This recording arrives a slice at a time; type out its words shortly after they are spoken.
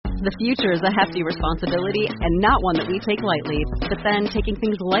The future is a hefty responsibility and not one that we take lightly. But then, taking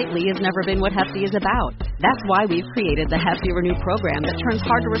things lightly has never been what Hefty is about. That's why we've created the Hefty Renew program that turns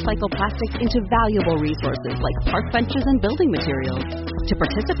hard-to-recycle plastics into valuable resources like park benches and building materials. To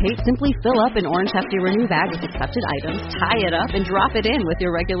participate, simply fill up an orange Hefty Renew bag with accepted items, tie it up, and drop it in with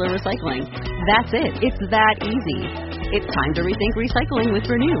your regular recycling. That's it. It's that easy. It's time to rethink recycling with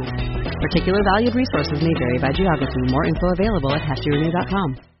Renew. Particular valued resources may vary by geography. More info available at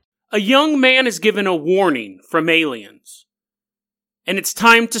heftyrenew.com. A young man is given a warning from aliens, and it's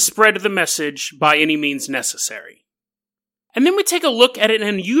time to spread the message by any means necessary. And then we take a look at an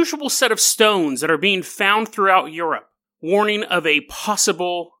unusual set of stones that are being found throughout Europe, warning of a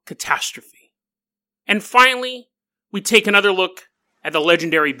possible catastrophe. And finally, we take another look at the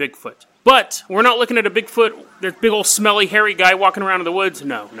legendary Bigfoot. But we're not looking at a Bigfoot, that big old smelly hairy guy walking around in the woods.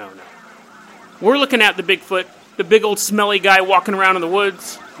 No. We're looking at the Bigfoot, the big old smelly guy walking around in the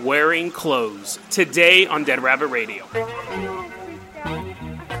woods, wearing clothes. Today on Dead Rabbit Radio.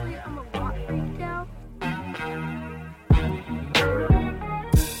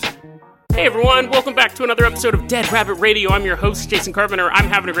 Hey everyone, welcome back to another episode of Dead Rabbit Radio. I'm your host, Jason Carpenter. I'm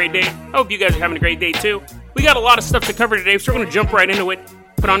having a great day. I hope you guys are having a great day too. We got a lot of stuff to cover today, so we're going to jump right into it.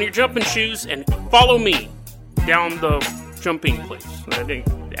 Put on your jumping shoes and follow me down the jumping place. I think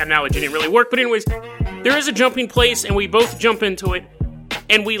the analogy didn't really work, but anyways, there is a jumping place and we both jump into it.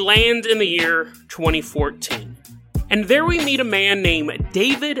 And we land in the year 2014. And there we meet a man named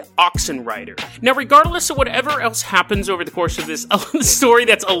David Oxenreider. Now, regardless of whatever else happens over the course of this story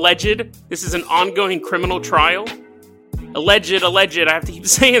that's alleged, this is an ongoing criminal trial. Alleged, I have to keep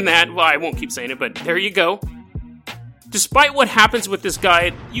saying that. Well, I won't keep saying it, but there you go. Despite what happens with this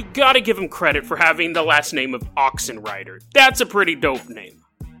guy, you gotta give him credit for having the last name of Oxenreider. That's a pretty dope name.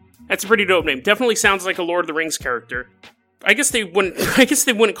 Definitely sounds like a Lord of the Rings character. I guess they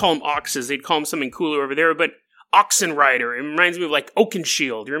wouldn't call him Oxes. They'd call him something cooler over there, but Oxenreider. It reminds me of like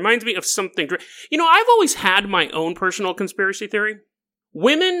Oakenshield. It reminds me of something. You know, I've always had my own personal conspiracy theory.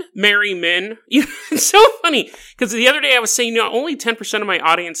 Women marry men. You know, it's so funny because the other day I was saying, you know, only 10% of my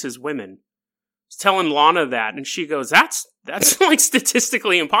audience is women. I was telling Lana that, and she goes, "That's like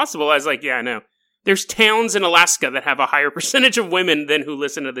statistically impossible." I was like, "Yeah, I know. There's towns in Alaska that have a higher percentage of women than who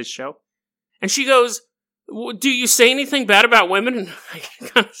listen to this show." And she goes, "Do you say anything bad about women?" And I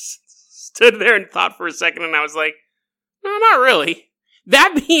kind of stood there and thought for a second, and I was like, "No, not really."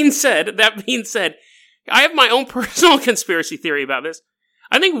 That being said, I have my own personal conspiracy theory about this.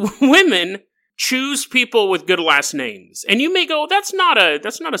 I think women choose people with good last names, and you may go, "That's not like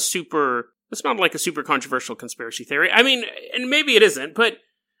a super controversial conspiracy theory." I mean, and maybe it isn't, but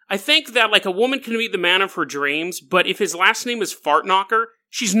I think that like a woman can meet the man of her dreams, but if his last name is Fartknocker,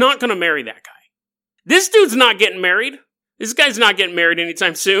 she's not going to marry that guy. This dude's not getting married. This guy's not getting married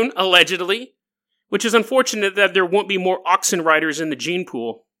anytime soon, allegedly. Which is unfortunate that there won't be more Oxenreiders in the gene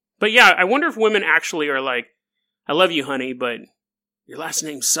pool. But yeah, I wonder if women actually are like, "I love you, honey, but your last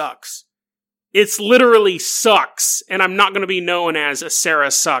name sucks." It's literally sucks, and I'm not going to be known as a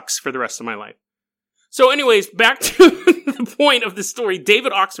Sarah Sucks for the rest of my life. So anyways, back to the point of the story.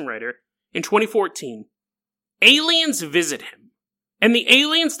 David Oxenreider, in 2014, aliens visit him. And the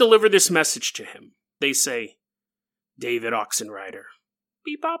aliens deliver this message to him. They say, "David Oxenreider."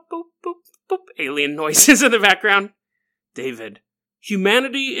 Beep, bop, boop, boop, boop. Alien noises in the background. "David,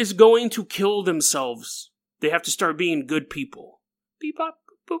 humanity is going to kill themselves. They have to start being good people." Beep, bop,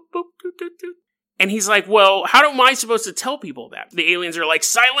 boop, boop, doot, doot, doot. And he's like, "Well, how am I supposed to tell people that?" The aliens are like,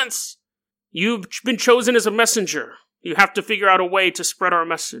 "Silence! You've been chosen as a messenger. You have to figure out a way to spread our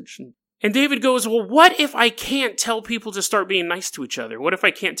message." And David goes, "Well, what if I can't tell people to start being nice to each other? What if I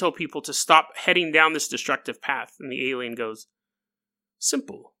can't tell people to stop heading down this destructive path?" And the alien goes,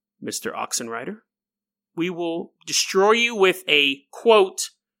 "Simple, Mr. Oxenreider. We will destroy you with a, quote,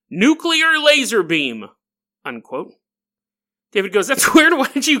 nuclear laser beam, unquote." David goes, "That's weird. Why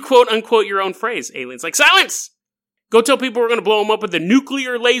did you quote, unquote, your own phrase?" Alien's like, "Silence! Go tell people we're going to blow them up with a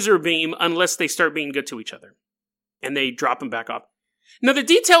nuclear laser beam unless they start being good to each other." And they drop him back off. Now, the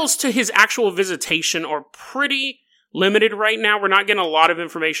details to his actual visitation are pretty limited right now. We're not getting a lot of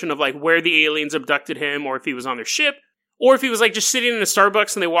information of like where the aliens abducted him, or if he was on their ship, or if he was like just sitting in a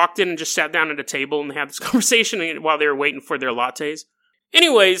Starbucks and they walked in and just sat down at a table and they had this conversation while they were waiting for their lattes.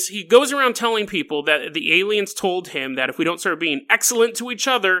 Anyways, he goes around telling people that the aliens told him that if we don't start being excellent to each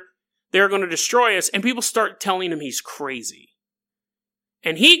other, they're going to destroy us, and people start telling him he's crazy.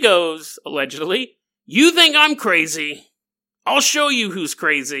 And he goes, allegedly, "You think I'm crazy? I'll show you who's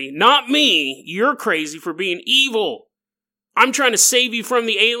crazy. Not me. You're crazy for being evil. I'm trying to save you from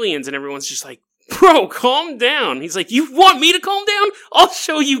the aliens." And everyone's just like, bro, calm down. He's like, you want me to calm down? I'll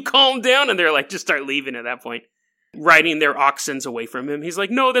show you calm down. And they're like, just start leaving at that point, riding their oxens away from him. He's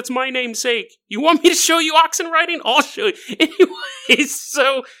like, no, that's my namesake. You want me to show you oxen riding? I'll show you. Anyways,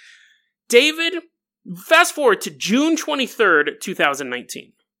 so David, fast forward to June 23rd,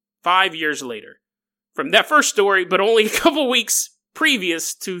 2019, 5 years later from that first story, but only a couple weeks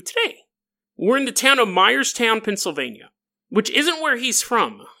previous to today. We're in the town of Myerstown, Pennsylvania, which isn't where he's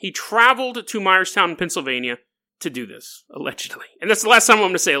from. He traveled to Myerstown, Pennsylvania to do this, allegedly. And that's the last time I'm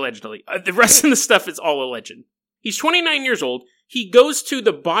going to say allegedly. The rest of the stuff is all alleged. He's 29 years old. He goes to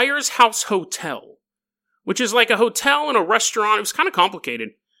the Byers House Hotel, which is like a hotel and a restaurant. It was kind of complicated.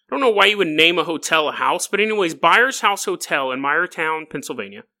 I don't know why you would name a hotel a house, but anyways, Byers House Hotel in Myerstown,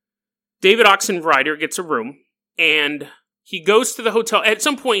 Pennsylvania. David Oxenreider gets a room, and he goes to the hotel. At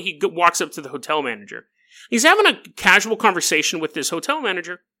some point, he walks up to the hotel manager. He's having a casual conversation with this hotel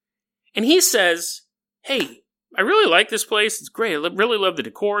manager, and he says, hey, I really like this place. It's great. I really love the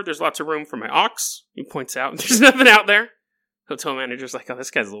decor. There's lots of room for my ox. He points out, there's nothing out there. Hotel manager's like, oh,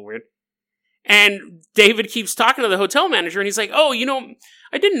 this guy's a little weird. And David keeps talking to the hotel manager, and he's like, oh,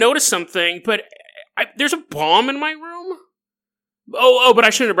 I didn't notice something, but there's a bomb in my room. Oh, but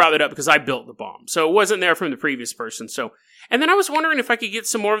I shouldn't have brought that up because I built the bomb. So it wasn't there from the previous person. And then I was wondering if I could get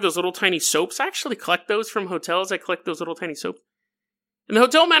some more of those little tiny soaps. I actually collect those from hotels. I collect those little tiny soaps. And the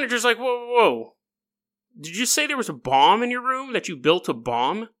hotel manager's like, whoa. Did you say there was a bomb in your room? That you built a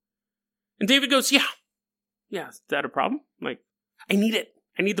bomb? And David goes, yeah. Yeah, is that a problem? Like, I need it.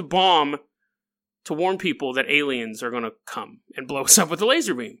 I need the bomb to warn people that aliens are going to come and blow us up with a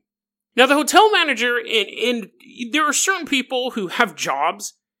laser beam. Now, the hotel manager, there are certain people who have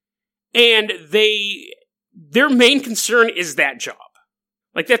jobs, and their main concern is that job.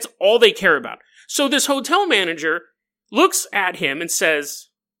 Like, that's all they care about. So this hotel manager looks at him and says,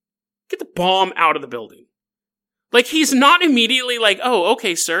 get the bomb out of the building. Like, he's not immediately like, oh,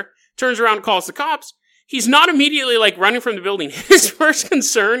 okay, sir. Turns around and calls the cops. He's not immediately like running from the building. His first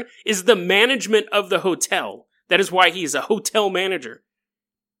concern is the management of the hotel. That is why he's a hotel manager.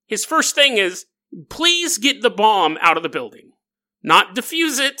 His first thing is, please get the bomb out of the building. Not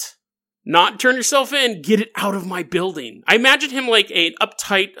defuse it. Not turn yourself in. Get it out of my building. I imagine him like an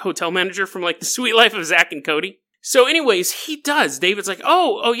uptight hotel manager from like The Sweet Life of Zack and Cody. So anyways, he does. David's like,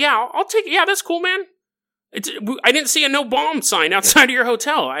 oh yeah, I'll take it. Yeah, that's cool, man. I didn't see a no bomb sign outside of your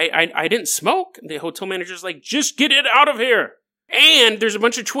hotel. I didn't smoke. The hotel manager's like, just get it out of here. And there's a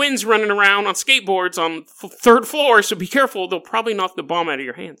bunch of twins running around on skateboards on the third floor, so be careful. They'll probably knock the bomb out of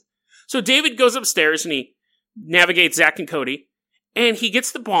your hands. So David goes upstairs and he navigates Zack and Cody, and he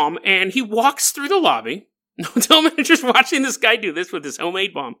gets the bomb, and he walks through the lobby. The hotel manager's watching this guy do this with his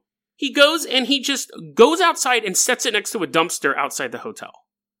homemade bomb. He goes and he just goes outside and sets it next to a dumpster outside the hotel.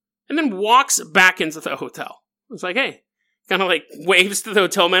 And then walks back into the hotel. It's like, hey, kind of like waves to the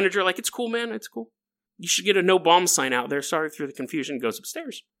hotel manager like, it's cool, man, it's cool. You should get a no bomb sign out there. Sorry for the confusion. Goes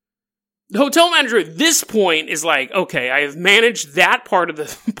upstairs. The hotel manager at this point is like, okay, I have managed that part of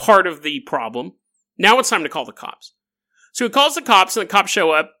the problem. Now it's time to call the cops. So he calls the cops, and the cops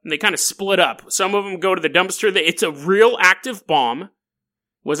show up, and they kind of split up. Some of them go to the dumpster. It's a real active bomb.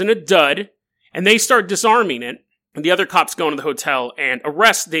 Wasn't a dud. And they start disarming it. And the other cops go into the hotel and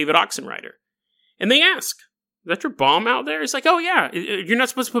arrest David Oxenreider. And they ask, is that your bomb out there? It's like, oh yeah, you're not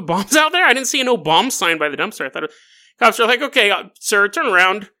supposed to put bombs out there? I didn't see a no bomb sign by the dumpster. I thought cops are like, okay, sir, turn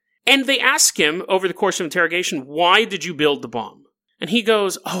around. And they ask him over the course of interrogation, why did you build the bomb? And he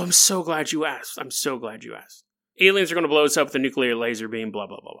goes, oh, I'm so glad you asked. I'm so glad you asked. Aliens are going to blow us up with a nuclear laser beam, blah,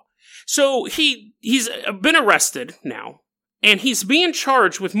 blah, blah, blah. So he's been arrested now. And he's being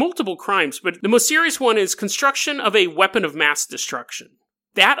charged with multiple crimes, but the most serious one is construction of a weapon of mass destruction.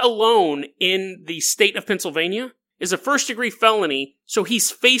 That alone in the state of Pennsylvania is a first-degree felony, so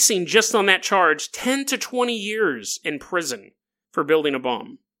he's facing, just on that charge, 10 to 20 years in prison for building a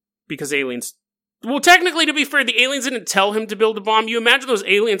bomb. Because aliens... Well, technically, to be fair, the aliens didn't tell him to build a bomb. You imagine those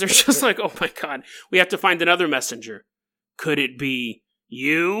aliens are just like, oh my god, we have to find another messenger. Could it be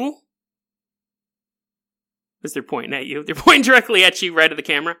you? Because they're pointing at you. They're pointing directly at you, right at the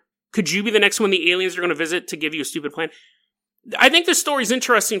camera. Could you be the next one the aliens are going to visit to give you a stupid plan? I think this story's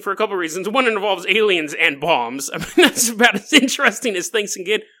interesting for a couple of reasons. One, it involves aliens and bombs. I mean, that's about as interesting as things can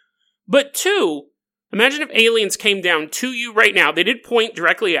get. But two, imagine if aliens came down to you right now. They did point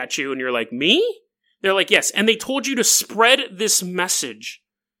directly at you, and you're like, me? They're like, yes. And they told you to spread this message.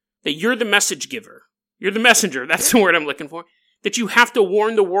 That you're the message giver. You're the messenger. That's the word I'm looking for. That you have to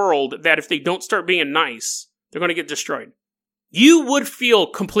warn the world that if they don't start being nice, they're going to get destroyed. You would feel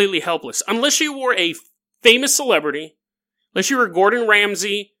completely helpless. Unless you were a famous celebrity, unless you were Gordon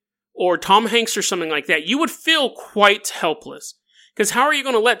Ramsay, or Tom Hanks or something like that, you would feel quite helpless. Because how are you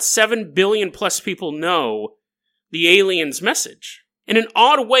going to let 7 billion plus people know the alien's message? In an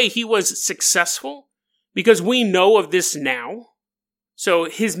odd way, he was successful because we know of this now. So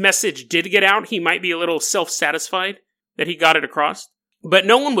his message did get out. He might be a little self-satisfied that he got it across. But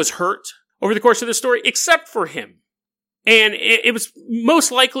no one was hurt over the course of the story except for him. And it was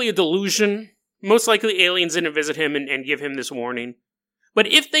most likely a delusion. Most likely aliens didn't visit him and give him this warning. But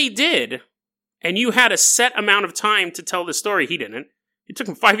if they did, and you had a set amount of time to tell the story, he didn't. It took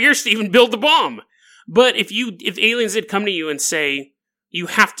him 5 years to even build the bomb. But if aliens did come to you and say, you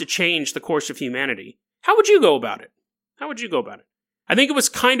have to change the course of humanity, how would you go about it? How would you go about it? I think it was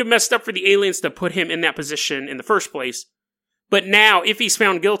kind of messed up for the aliens to put him in that position in the first place. But now, if he's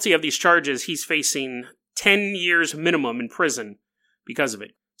found guilty of these charges, he's facing 10 years minimum in prison because of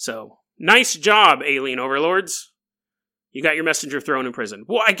it. So, nice job, alien overlords. You got your messenger thrown in prison.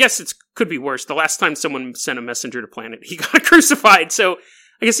 Well, I guess it could be worse. The last time someone sent a messenger to planet, he got crucified. So,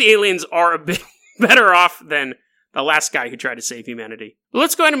 I guess the aliens are a bit better off than the last guy who tried to save humanity. But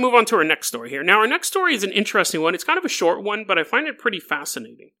let's go ahead and move on to our next story here. Now, our next story is an interesting one. It's kind of a short one, but I find it pretty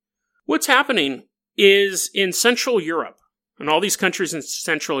fascinating. What's happening is in Central Europe, and all these countries in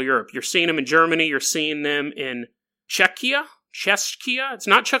Central Europe, you're seeing them in Germany, you're seeing them in Czechia. It's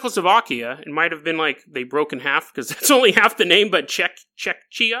not Czechoslovakia. It might have been like they broke in half, because that's only half the name, but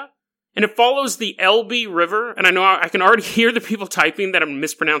Czechia. And it follows the Elbe River, and I know I can already hear the people typing that I'm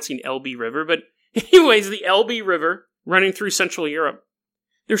mispronouncing Elbe River, but anyways, the Elbe River running through Central Europe.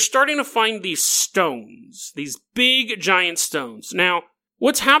 They're starting to find these stones, these big, giant stones. Now,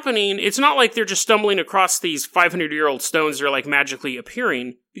 what's happening, it's not like they're just stumbling across these 500-year-old stones that are like magically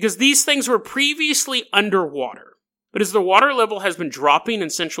appearing, because these things were previously underwater. But as the water level has been dropping in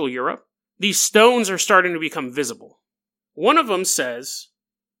Central Europe, these stones are starting to become visible. One of them says,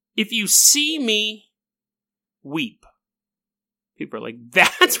 "If you see me, weep." People are like,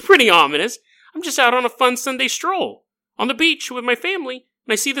 that's pretty ominous. I'm just out on a fun Sunday stroll on the beach with my family,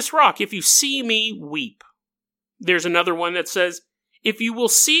 and I see this rock. If you see me, weep. There's another one that says, "If you will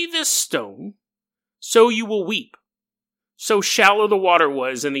see this stone, so you will weep. So shallow the water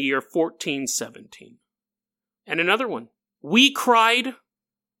was in the year 1417. And another one, "We cried,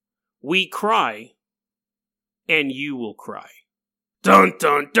 we cry, and you will cry." Dun,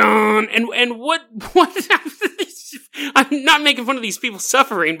 dun, dun. And what, I'm not making fun of these people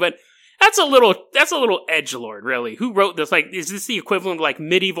suffering, but that's a little edgelord, really. Who wrote this? Like, is this the equivalent of like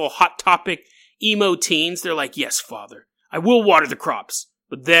medieval Hot Topic emo teens? They're like, "Yes, Father, I will water the crops,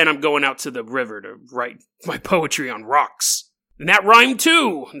 but then I'm going out to the river to write my poetry on rocks. And that rhymed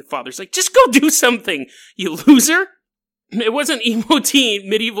too." And the father's like, "Just go do something, you loser." It wasn't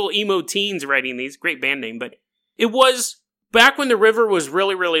medieval emo teens writing these, great band name, but it was back when the river was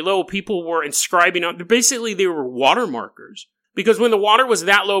really, really low, people were inscribing on, basically they were water markers. Because when the water was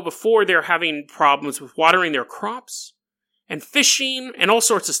that low before, they're having problems with watering their crops and fishing and all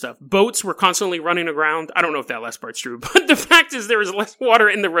sorts of stuff. Boats were constantly running aground. I don't know if that last part's true, but the fact is there was less water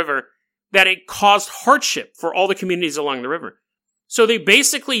in the river that it caused hardship for all the communities along the river. So they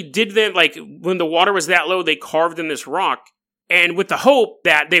basically did that, like, when the water was that low, they carved in this rock, and with the hope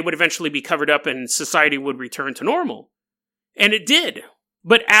that they would eventually be covered up and society would return to normal. And it did.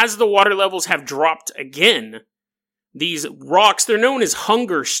 But as the water levels have dropped again, these rocks, they're known as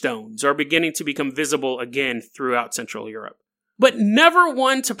hunger stones, are beginning to become visible again throughout Central Europe. But never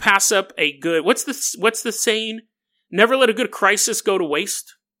one to pass up a good, what's the saying? Never let a good crisis go to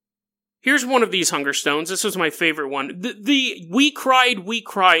waste. Here's one of these hunger stones. This was my favorite one. The "We cried, we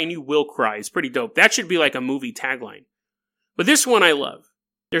cry, and you will cry" is pretty dope. That should be like a movie tagline. But this one I love.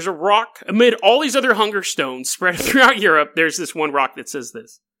 There's a rock, amid all these other hunger stones spread throughout Europe, there's this one rock that says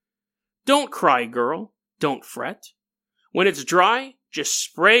this: "Don't cry, girl. Don't fret. When it's dry, just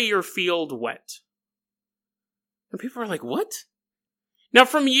spray your field wet." And people are like, what? Now,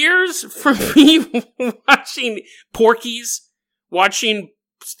 from years from me watching Porky's, watching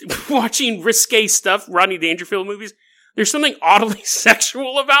risque stuff, Rodney Dangerfield movies, there's something oddly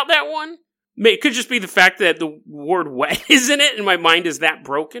sexual about that one. It could just be the fact that the word "wet" is in it and my mind is that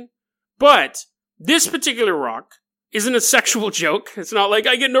broken. But this particular rock isn't a sexual joke. It's not like,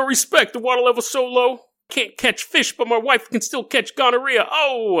 "I get no respect, the water level's so low, can't catch fish, but my wife can still catch gonorrhea.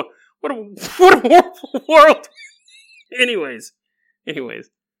 Oh, what a horrible world." Anyways.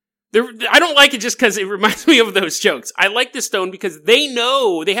 I don't like it just because it reminds me of those jokes. I like this stone because they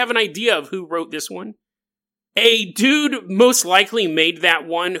have an idea of who wrote this one. A dude most likely made that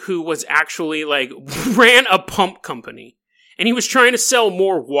one who was actually ran a pump company. And he was trying to sell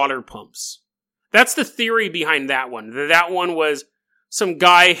more water pumps. That's the theory behind that one. That one was some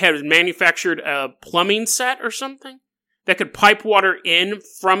guy had manufactured a plumbing set or something that could pipe water in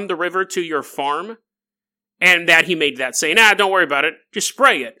from the river to your farm. And that he made that saying, don't worry about it. Just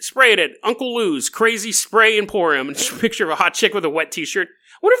spray it. Spray it at Uncle Lou's Crazy Spray Emporium. And just a picture of a hot chick with a wet t-shirt.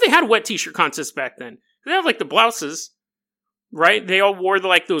 I wonder if they had wet t-shirt contests back then. They had like the blouses, right? They all wore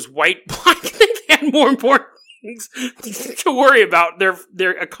those white, black. I think they had more important things to worry about.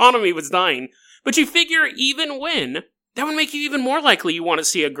 Their economy was dying. But you figure even when, that would make you even more likely you want to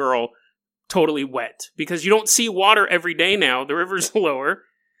see a girl totally wet. Because you don't see water every day now. The river's lower.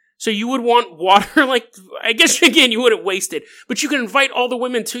 So you would want water, I guess, again, you wouldn't waste it. But you can invite all the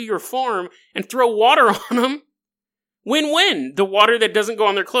women to your farm and throw water on them. Win-win. The water that doesn't go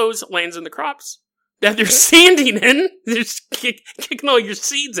on their clothes lands in the crops that they're standing in. They're just kicking all your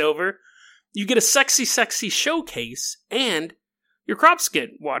seeds over. You get a sexy, sexy showcase, and your crops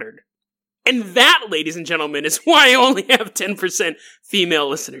get watered. And that, ladies and gentlemen, is why I only have 10% female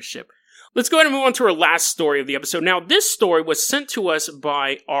listenership. Let's go ahead and move on to our last story of the episode. Now, this story was sent to us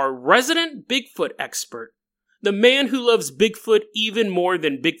by our resident Bigfoot expert, the man who loves Bigfoot even more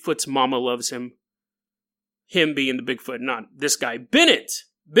than Bigfoot's mama loves him. Him being the Bigfoot, not this guy. Bennett.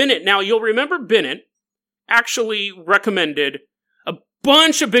 Now, you'll remember Bennett actually recommended a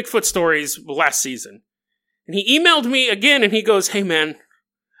bunch of Bigfoot stories last season. And he emailed me again, and he goes, hey, man,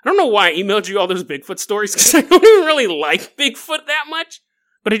 I don't know why I emailed you all those Bigfoot stories, because I don't even really like Bigfoot that much.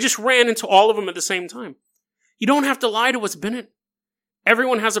 But I just ran into all of them at the same time. You don't have to lie to us, Bennett.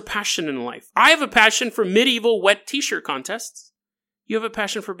 Everyone has a passion in life. I have a passion for medieval wet t-shirt contests. You have a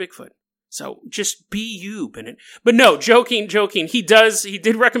passion for Bigfoot. So just be you, Bennett. But no, joking. He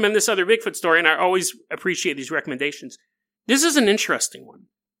did recommend this other Bigfoot story, and I always appreciate these recommendations. This is an interesting one.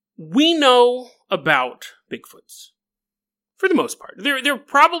 We know about Bigfoots. For the most part. They're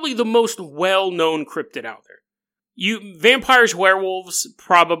probably the most well-known cryptid out there. Vampires, werewolves,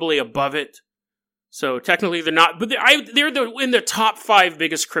 probably above it. So technically they're not, but they're in the top 5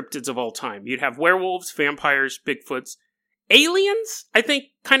 biggest cryptids of all time. You'd have werewolves, vampires, Bigfoots. Aliens, I think,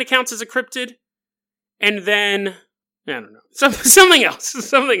 kind of counts as a cryptid. And then, I don't know, something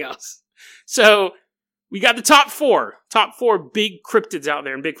else. So we got the top 4 big cryptids out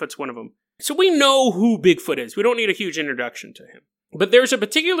there, and Bigfoot's one of them. So we know who Bigfoot is. We don't need a huge introduction to him. But there's a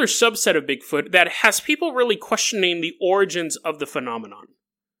particular subset of Bigfoot that has people really questioning the origins of the phenomenon.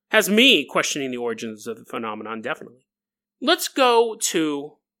 Has me questioning the origins of the phenomenon, definitely. Let's go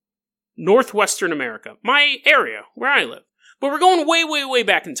to northwestern America, my area, where I live. But we're going way, way, way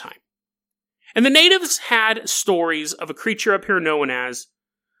back in time. And the natives had stories of a creature up here known as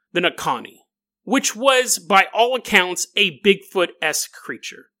the Nakani, which was, by all accounts, a Bigfoot-esque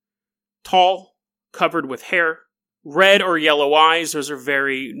creature. Tall, covered with hair, red or yellow eyes, those are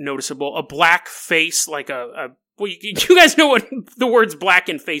very noticeable. A black face, like well, you guys know what the words black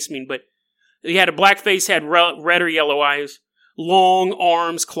and face mean, but he had a black face, had red or yellow eyes, long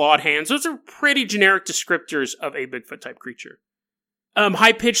arms, clawed hands. Those are pretty generic descriptors of a Bigfoot-type creature.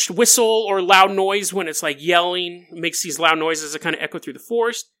 High-pitched whistle or loud noise when it's like yelling, makes these loud noises that kind of echo through the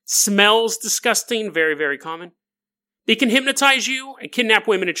forest. Smells disgusting, very, very common. They can hypnotize you and kidnap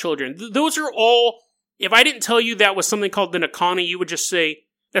women and children. Those are all... If I didn't tell you that was something called the Nakani, you would just say,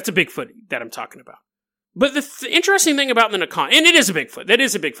 that's a Bigfoot that I'm talking about. But the interesting thing about the Nakani, and it is a Bigfoot, that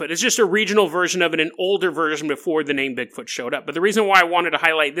is a Bigfoot. It's just a regional version of it, an older version before the name Bigfoot showed up. But the reason why I wanted to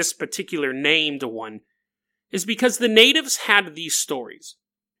highlight this particular named one is because the natives had these stories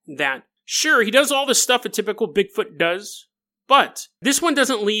that, sure, he does all the stuff a typical Bigfoot does, but this one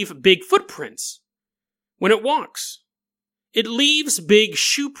doesn't leave big footprints when it walks. It leaves big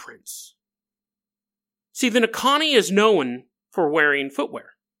shoe prints. See, the Nakani is known for wearing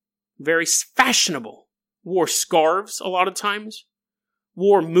footwear. Very fashionable. Wore scarves a lot of times.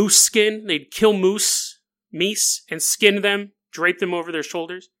 Wore moose skin. They'd kill meese, and skin them, drape them over their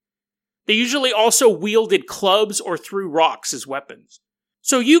shoulders. They usually also wielded clubs or threw rocks as weapons.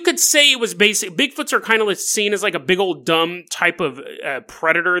 So you could say it was basic. Bigfoots are kind of seen as like a big old dumb type of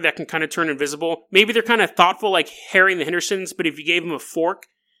predator that can kind of turn invisible. Maybe they're kind of thoughtful like Harry and the Hendersons, but if you gave them a fork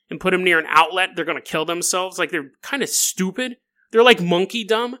and put them near an outlet, they're going to kill themselves. Like, they're kind of stupid. They're like monkey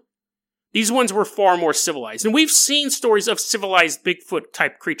dumb. These ones were far more civilized. And we've seen stories of civilized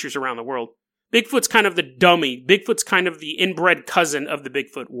Bigfoot-type creatures around the world. Bigfoot's kind of the dummy. Bigfoot's kind of the inbred cousin of the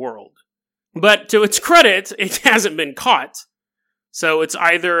Bigfoot world. But to its credit, it hasn't been caught. So it's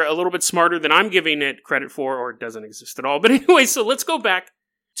either a little bit smarter than I'm giving it credit for, or it doesn't exist at all. But anyway, so let's go back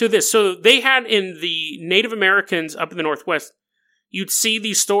to this. So they had in the Native Americans up in the Northwest, you'd see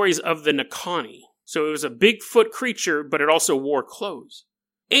these stories of the Nakani. So it was a Bigfoot creature, but it also wore clothes.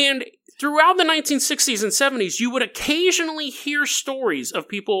 And throughout the 1960s and 70s, you would occasionally hear stories of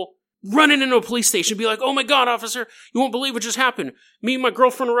people running into a police station, be like, "Oh my God, officer, you won't believe what just happened. Me and my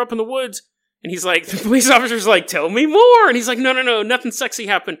girlfriend are up in the woods." And he's like, the police officer's like, "Tell me more." And he's like, no, nothing sexy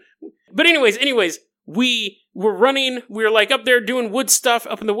happened. But anyways, we were running, we were like up there doing wood stuff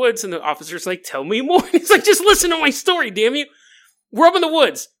up in the woods, and the officer's like, "Tell me more." And he's like, "Just listen to my story, damn you." We're up in the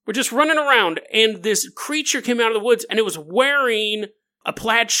woods, we're just running around, and this creature came out of the woods, and it was wearing a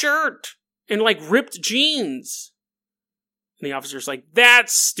plaid shirt and like ripped jeans. And the officer's like,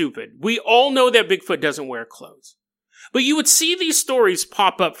 "That's stupid. We all know that Bigfoot doesn't wear clothes." But you would see these stories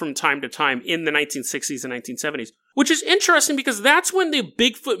pop up from time to time in the 1960s and 1970s, which is interesting because that's when the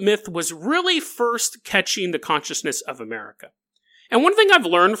Bigfoot myth was really first catching the consciousness of America. And one thing I've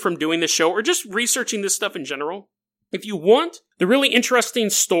learned from doing this show, or just researching this stuff in general, if you want the really interesting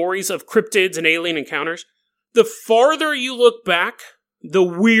stories of cryptids and alien encounters, the farther you look back, the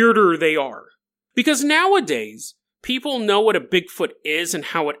weirder they are. Because nowadays, people know what a Bigfoot is and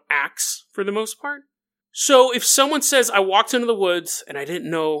how it acts for the most part. So if someone says, "I walked into the woods and I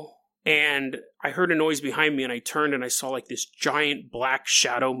didn't know, and I heard a noise behind me and I turned and I saw like this giant black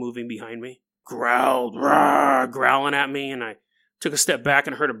shadow moving behind me, growled, growling at me, and I took a step back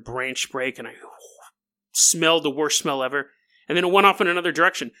and I heard a branch break and I smelled the worst smell ever, and then it went off in another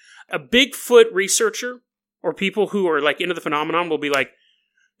direction." A Bigfoot researcher or people who are like into the phenomenon will be like,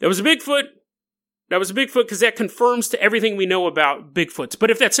 "That was a Bigfoot. That was a Bigfoot," because that confirms to everything we know about Bigfoots.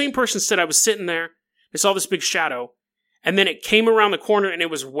 But if that same person said, "I was sitting there, I saw this big shadow, and then it came around the corner and it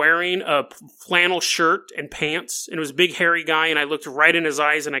was wearing a flannel shirt and pants, and it was a big hairy guy, and I looked right in his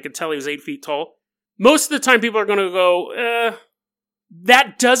eyes and I could tell he was 8 feet tall," most of the time people are going to go,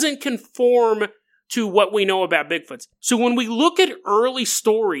 that doesn't conform to what we know about Bigfoots. So when we look at early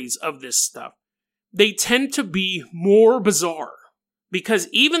stories of this stuff, they tend to be more bizarre. Because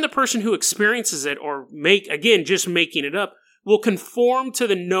even the person who experiences it, or just making it up, will conform to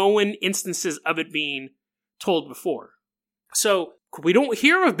the known instances of it being told before. So, we don't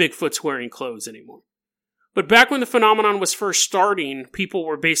hear of Bigfoots wearing clothes anymore. But back when the phenomenon was first starting, people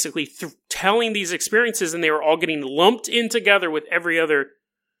were basically telling these experiences, and they were all getting lumped in together with every other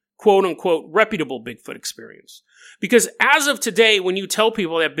quote-unquote reputable Bigfoot experience. Because as of today, when you tell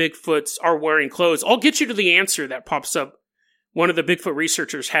people that Bigfoots are wearing clothes, I'll get you to the answer that pops up. One of the Bigfoot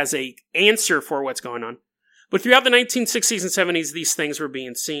researchers has an answer for what's going on. But throughout the 1960s and 70s, these things were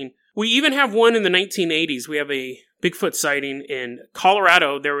being seen. We even have one in the 1980s. We have a Bigfoot sighting in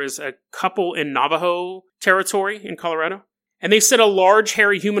Colorado. There was a couple in Navajo territory in Colorado. And they said a large,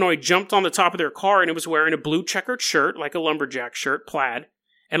 hairy humanoid jumped on the top of their car, and it was wearing a blue checkered shirt, like a lumberjack shirt, plaid,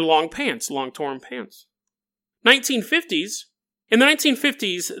 and long torn pants. 1950s. In the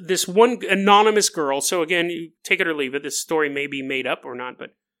 1950s, this one anonymous girl, so again, you take it or leave it, this story may be made up or not,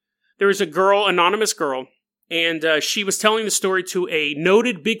 but there was a anonymous girl, and she was telling the story to a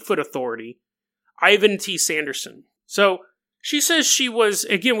noted Bigfoot authority, Ivan T. Sanderson. So she says she was,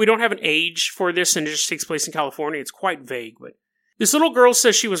 again, we don't have an age for this, and it just takes place in California. It's quite vague, but this little girl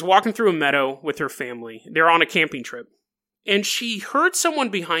says she was walking through a meadow with her family. They're on a camping trip. And she heard someone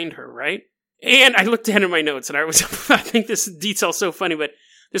behind her, right? And I looked ahead in my notes, and I think this detail's so funny, but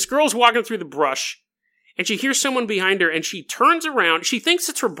this girl's walking through the brush, and she hears someone behind her, and she turns around. She thinks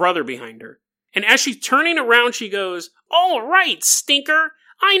it's her brother behind her. And as she's turning around, she goes, "All right, stinker,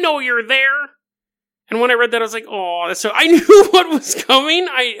 I know you're there." And when I read that, I was like, oh, that's so... I knew what was coming.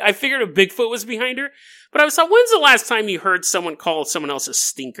 I figured a Bigfoot was behind her. But I was like, when's the last time you heard someone call someone else a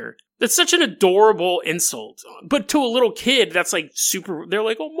stinker? That's such an adorable insult. But to a little kid, that's like super... They're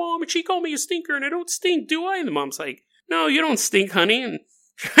like, "Oh, Mom, she called me a stinker, and I don't stink, do I?" And the mom's like, "No, you don't stink, honey." And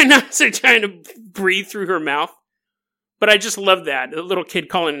trying to breathe through her mouth. But I just love that. A little kid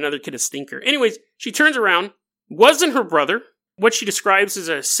calling another kid a stinker. Anyways, she turns around. Wasn't her brother. What she describes is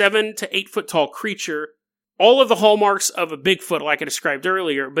a 7 to 8 foot tall creature. All of the hallmarks of a Bigfoot, like I described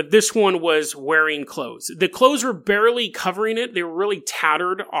earlier, but this one was wearing clothes. The clothes were barely covering it. They were really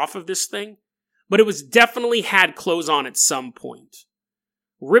tattered off of this thing. But it was definitely had clothes on at some point.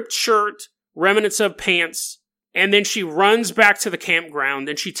 Ripped shirt, remnants of pants, and then she runs back to the campground,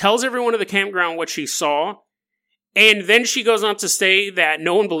 and she tells everyone at the campground what she saw. And then she goes on to say that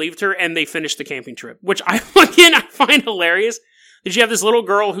no one believed her, and they finished the camping trip, which I find hilarious. That you have this little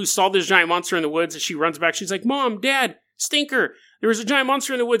girl who saw this giant monster in the woods, and she runs back. She's like, "Mom, Dad, stinker, there was a giant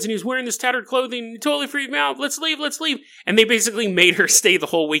monster in the woods, and he was wearing this tattered clothing, and he totally freaked me out. Let's leave. And they basically made her stay the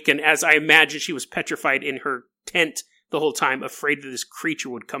whole weekend, as I imagine she was petrified in her tent the whole time, afraid that this creature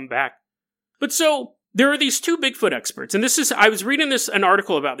would come back. But so, there are these two Bigfoot experts, and I was reading an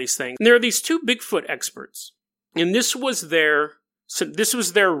article about these things, and there are these two Bigfoot experts. And this was their So this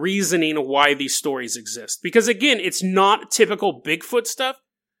was their reasoning why these stories exist. Because again, it's not typical Bigfoot stuff.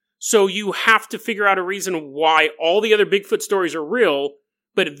 So you have to figure out a reason why all the other Bigfoot stories are real,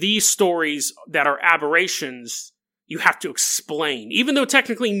 but these stories that are aberrations, you have to explain. Even though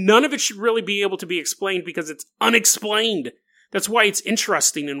technically none of it should really be able to be explained because it's unexplained. That's why it's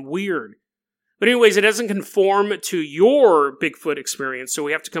interesting and weird. But anyways, it doesn't conform to your Bigfoot experience, so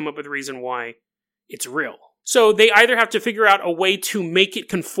we have to come up with a reason why it's real. So they either have to figure out a way to make it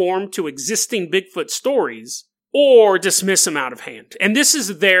conform to existing Bigfoot stories, or dismiss them out of hand. And this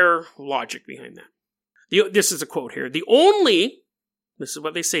is their logic behind that. This is a quote here. This is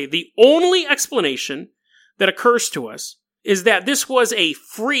what they say, the only explanation that occurs to us is that this was a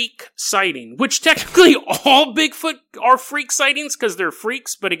freak sighting, which technically all Bigfoot are freak sightings because they're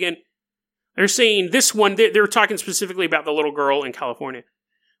freaks, but again, they're saying this one, they're talking specifically about the little girl in California,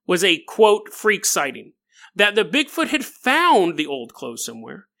 was a, quote, freak sighting. That the Bigfoot had found the old clothes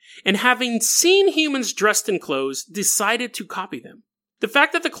somewhere, and having seen humans dressed in clothes, decided to copy them. The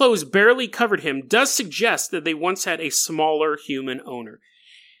fact that the clothes barely covered him does suggest that they once had a smaller human owner.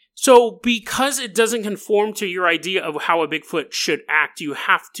 So, because it doesn't conform to your idea of how a Bigfoot should act, you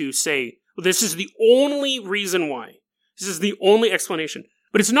have to say, well, this is the only reason why. This is the only explanation.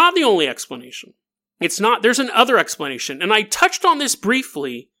 But it's not the only explanation. It's not. There's another explanation. And I touched on this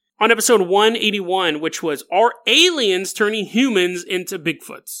briefly on episode 181, which was, are aliens turning humans into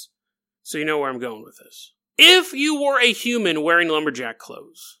Bigfoots? So you know where I'm going with this. If you were a human wearing lumberjack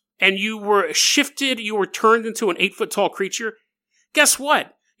clothes, and you were shifted, you were turned into an 8-foot-tall creature, guess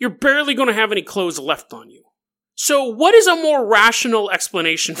what? You're barely going to have any clothes left on you. So what is a more rational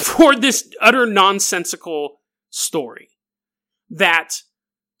explanation for this utter nonsensical story? That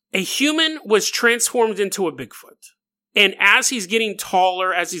a human was transformed into a Bigfoot. And as he's getting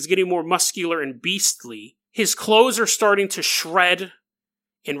taller, as he's getting more muscular and beastly, his clothes are starting to shred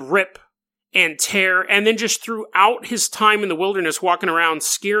and rip and tear. And then just throughout his time in the wilderness walking around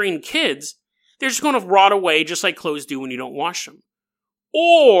scaring kids, they're just going to rot away just like clothes do when you don't wash them.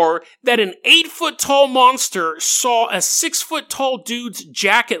 Or that an 8-foot-tall monster saw a 6-foot-tall dude's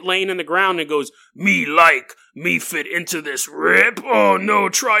jacket laying in the ground and goes, me fit into this rip? Oh no,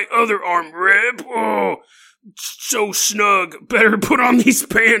 try other arm rip. Oh, so snug. Better put on these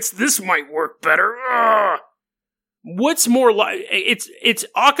pants. This might work better. What's more like, it's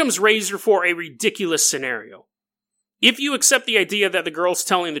Occam's razor for a ridiculous scenario. If you accept the idea that the girl's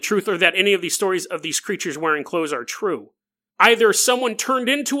telling the truth or that any of these stories of these creatures wearing clothes are true, either someone turned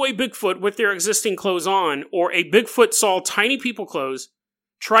into a Bigfoot with their existing clothes on, or a Bigfoot saw tiny people clothes,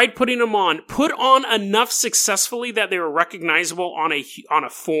 tried putting them on, put on enough successfully that they were recognizable on a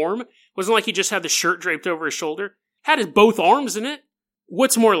form. It wasn't like he just had the shirt draped over his shoulder. Had his both arms in it.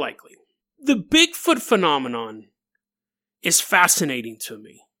 What's more likely? The Bigfoot phenomenon is fascinating to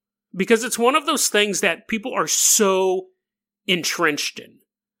me because it's one of those things that people are so entrenched in.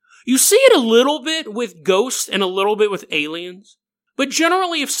 You see it a little bit with ghosts and a little bit with aliens. But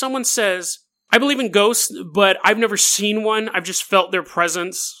generally, if someone says, I believe in ghosts, but I've never seen one, I've just felt their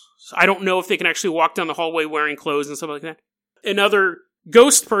presence. I don't know if they can actually walk down the hallway wearing clothes and stuff like that. Another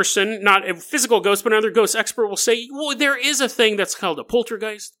ghost person, not a physical ghost, but another ghost expert will say, well, there is a thing that's called a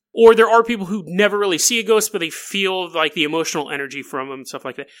poltergeist. Or there are people who never really see a ghost, but they feel like the emotional energy from them and stuff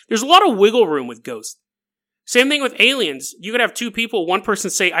like that. There's a lot of wiggle room with ghosts. Same thing with aliens. You could have two people, one person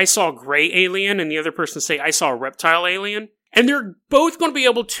say, I saw a gray alien, and the other person say, I saw a reptile alien. And they're both going to be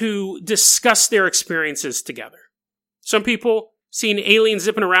able to discuss their experiences together. Some people seeing aliens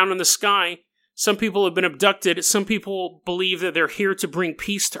zipping around in the sky. Some people have been abducted. Some people believe that they're here to bring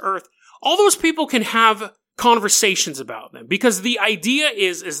peace to Earth. All those people can have conversations about them. Because the idea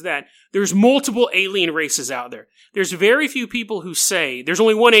is that there's multiple alien races out there. There's very few people who say, there's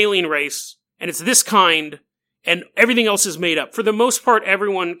only one alien race, and it's this kind, and everything else is made up. For the most part,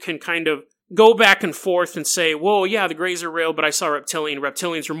 everyone can kind of go back and forth and say, whoa, yeah, the Greys are real, but I saw reptilian.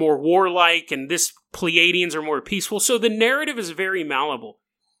 Reptilians are more warlike, and this Pleiadians are more peaceful. So the narrative is very malleable.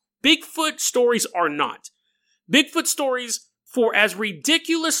 Bigfoot stories are not. Bigfoot stories, for as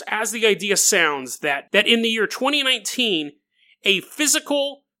ridiculous as the idea sounds, that in the year 2019, a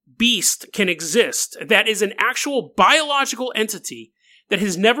physical beast can exist that is an actual biological entity that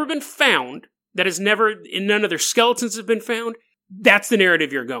has never been found, none of their skeletons have been found, that's the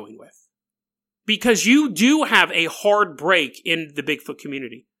narrative you're going with. Because you do have a hard break in the Bigfoot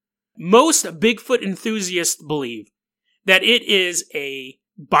community. Most Bigfoot enthusiasts believe that it is a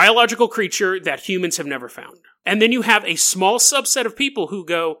biological creature that humans have never found. And then you have a small subset of people who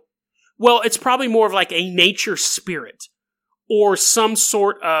go, well, it's probably more of like a nature spirit or some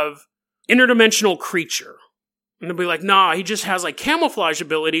sort of interdimensional creature. And they'll be like, nah, he just has like camouflage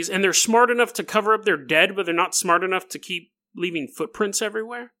abilities, and they're smart enough to cover up their dead, but they're not smart enough to keep leaving footprints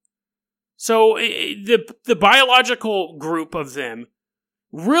everywhere. So the biological group of them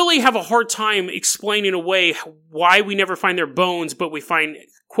really have a hard time explaining away why we never find their bones, but we find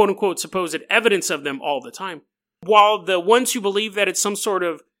quote-unquote supposed evidence of them all the time. While the ones who believe that it's some sort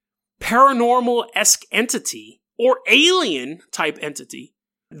of paranormal-esque entity or alien-type entity,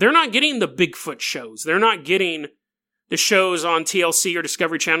 they're not getting the Bigfoot shows. They're not getting the shows on TLC or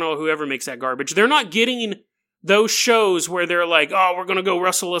Discovery Channel or whoever makes that garbage. They're not getting those shows where they're like, oh, we're going to go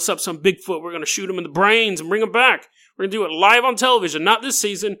wrestle us up some Bigfoot. We're going to shoot him in the brains and bring him back. We're going to do it live on television, not this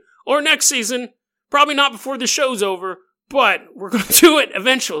season or next season. Probably not before the show's over, but we're going to do it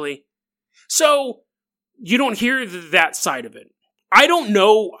eventually. So you don't hear that side of it. I don't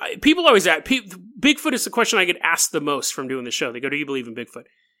know. People always ask. Bigfoot is the question I get asked the most from doing the show. They go, do you believe in Bigfoot?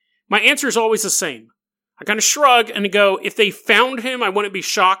 My answer is always the same. I kind of shrug and go, if they found him, I wouldn't be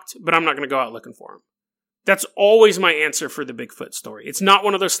shocked, but I'm not going to go out looking for him. That's always my answer for the Bigfoot story. It's not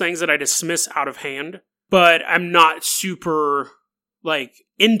one of those things that I dismiss out of hand, but I'm not super,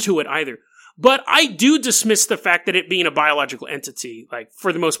 into it either. But I do dismiss the fact that it being a biological entity,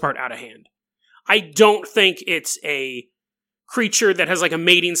 for the most part, out of hand. I don't think it's a creature that has, a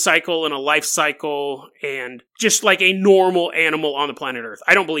mating cycle and a life cycle and just like a normal animal on the planet Earth.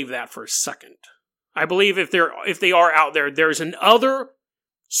 I don't believe that for a second. I believe if they are out there, there's another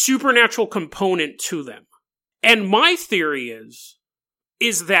supernatural component to them. And my theory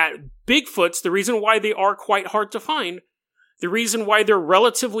is that Bigfoots, the reason why they are quite hard to find, the reason why they're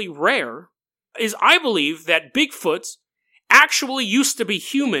relatively rare, is I believe that Bigfoots actually used to be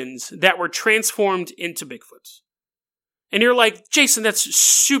humans that were transformed into Bigfoots. And you're like, Jason, that's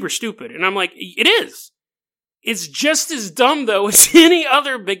super stupid. And I'm like, it is. It's just as dumb, though, as any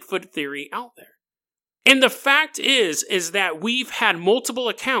other Bigfoot theory out there. And the fact is that we've had multiple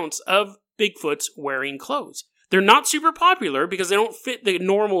accounts of Bigfoots wearing clothes. They're not super popular because they don't fit the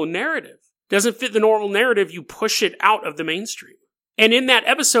normal narrative. Doesn't fit the normal narrative, you push it out of the mainstream. And in that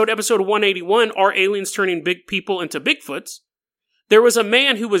episode 181, Are Aliens Turning Big People into Bigfoots? There was a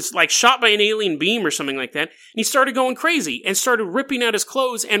man who was shot by an alien beam or something like that, and he started going crazy and started ripping out his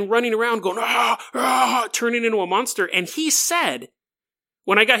clothes and running around going, turning into a monster. And he said,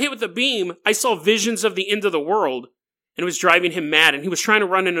 when I got hit with the beam, I saw visions of the end of the world, and it was driving him mad, and he was trying to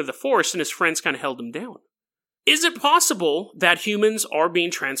run into the forest, and his friends kind of held him down. Is it possible that humans are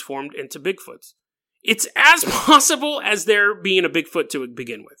being transformed into Bigfoots? It's as possible as there being a Bigfoot to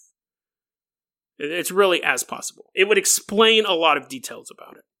begin with. It's really as possible. It would explain a lot of details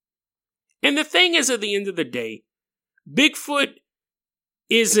about it. And the thing is, at the end of the day, Bigfoot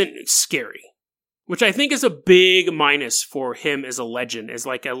isn't scary, which I think is a big minus for him as a legend, as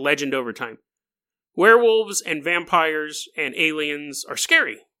a legend over time. Werewolves and vampires and aliens are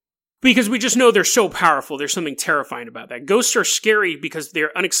scary. Because we just know they're so powerful, there's something terrifying about that. Ghosts are scary because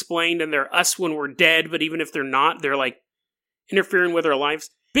they're unexplained and they're us when we're dead, but even if they're not, they're interfering with our lives.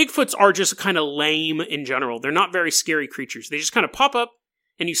 Bigfoots are just kind of lame in general. They're not very scary creatures. They just kind of pop up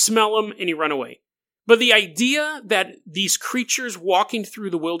and you smell them and you run away. But the idea that these creatures walking through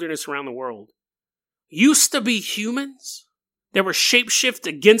the wilderness around the world used to be humans that were shapeshifted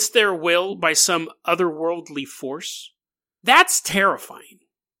against their will by some otherworldly force, that's terrifying.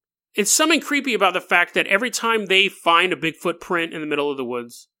 It's something creepy about the fact that every time they find a Bigfoot print in the middle of the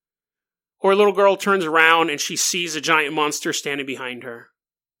woods, or a little girl turns around and she sees a giant monster standing behind her,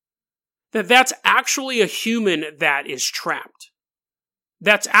 that's actually a human that is trapped.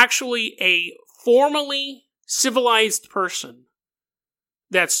 That's actually a formally civilized person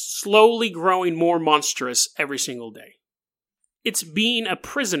that's slowly growing more monstrous every single day. It's being a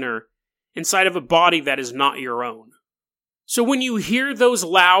prisoner inside of a body that is not your own. So when you hear those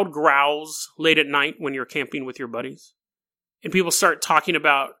loud growls late at night when you're camping with your buddies, and people start talking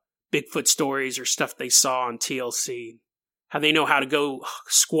about Bigfoot stories or stuff they saw on TLC, how they know how to go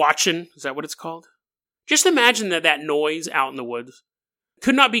squatching, is that what it's called? Just imagine that noise out in the woods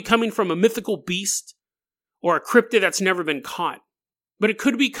could not be coming from a mythical beast or a cryptid that's never been caught, but it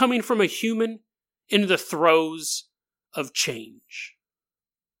could be coming from a human in the throes of change.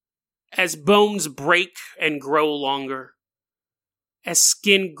 As bones break and grow longer, as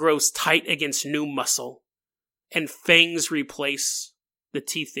skin grows tight against new muscle, and fangs replace the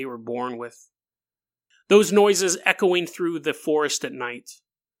teeth they were born with. Those noises echoing through the forest at night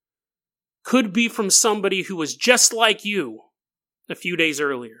could be from somebody who was just like you a few days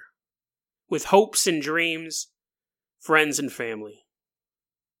earlier, with hopes and dreams, friends and family.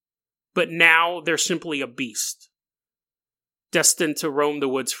 But now they're simply a beast, destined to roam the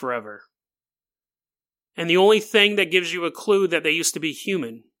woods forever, And the only thing that gives you a clue that they used to be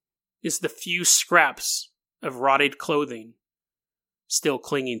human is the few scraps of rotted clothing still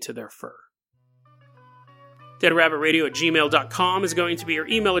clinging to their fur. DeadRabbitRadio@gmail.com is going to be your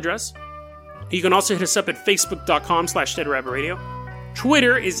email address. You can also hit us up at Facebook.com/DeadRabbitRadio.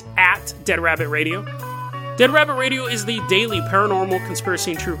 Twitter is @DeadRabbitRadio. Dead Rabbit Radio is the daily paranormal,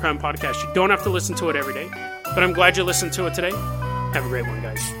 conspiracy, and true crime podcast. You don't have to listen to it every day, but I'm glad you listened to it today. Have a great one,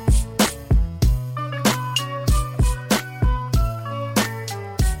 guys.